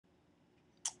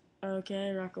Okay,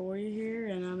 Rocket Warrior here,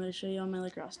 and I'm going to show you all my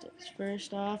lacrosse sticks.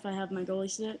 First off, I have my goalie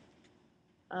stick.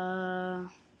 Uh,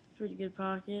 Pretty good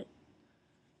pocket.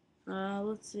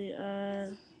 Let's see.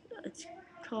 It's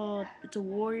a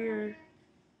Warrior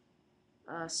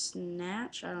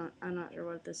Snatch. I'm not sure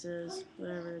what this is.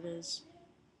 Whatever it is,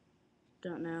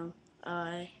 don't know.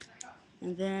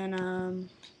 And then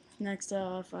next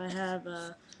off, I have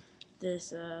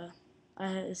this.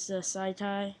 It's a side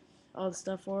tie. All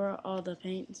the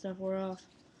paint and stuff wore off.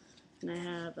 And I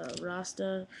have a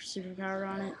Rasta superpower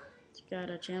on it. It's got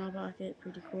a channel pocket,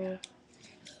 pretty cool.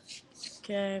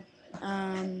 Okay,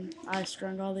 I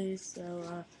strung all these,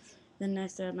 so then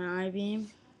next I have my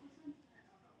I-beam,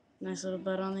 nice little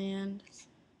butt on the end,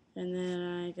 and then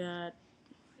I got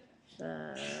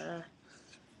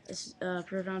this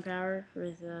proton power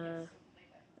with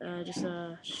just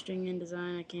a string and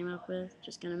design I came up with,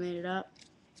 just kind of made it up.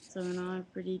 So now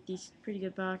pretty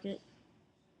good pocket.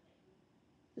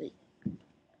 Yeah,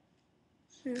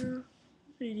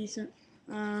 pretty decent.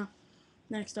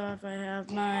 Next off, I have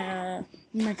my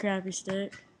crappy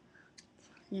stick.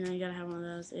 You know, you gotta have one of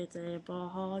those. It's a ball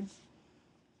hog.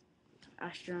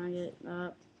 I strung it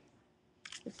up.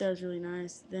 It does really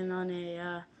nice. Then on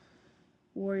a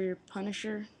Warrior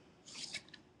Punisher.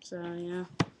 So yeah.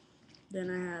 Then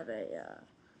I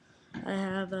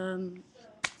have a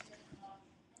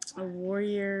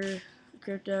Warrior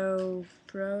Crypto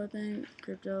Pro, I think.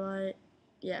 Crypto Light.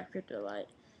 Yeah, Crypto Light.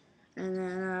 And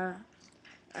then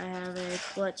I have a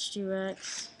Clutch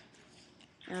 2X.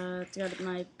 It's got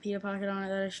my pita pocket on it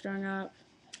that I strung up.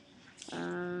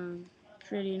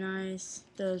 Pretty nice.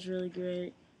 Does really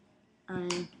great. Yeah.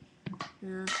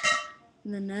 And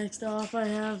then next off, I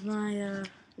have my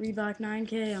Reebok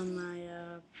 9K on my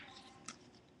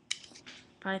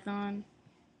Python.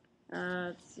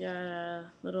 It's got a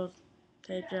little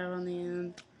tape job on the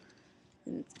end,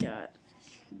 and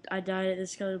I dyed it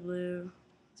this color blue.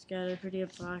 It's got a pretty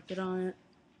good pocket on it,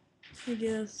 I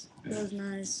guess. That was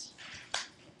nice.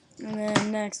 And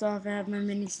then next off, I have my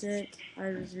mini stick.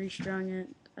 I just restrung it.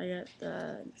 I got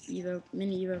the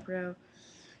Mini Evo Pro.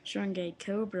 Strung a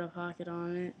Cobra pocket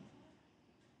on it.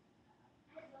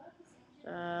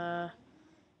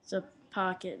 It's a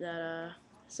pocket that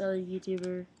some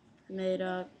YouTuber made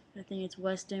up. I think it's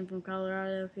Weston from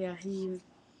Colorado. Yeah, he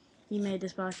made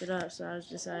this pocket up, so I was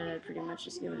decided I'd pretty much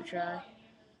just give it a try. I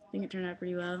think it turned out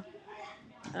pretty well.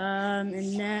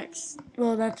 And next,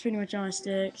 well, that's pretty much all my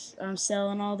sticks. I'm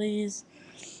selling all these.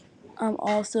 I'm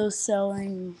also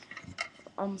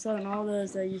I'm selling all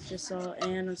those that you just saw,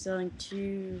 and I'm selling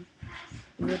 2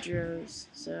 Woodrows.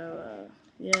 So,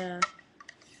 yeah.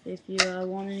 If you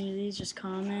want any of these, just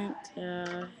comment,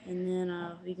 and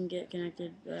then we can get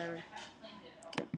connected, whatever.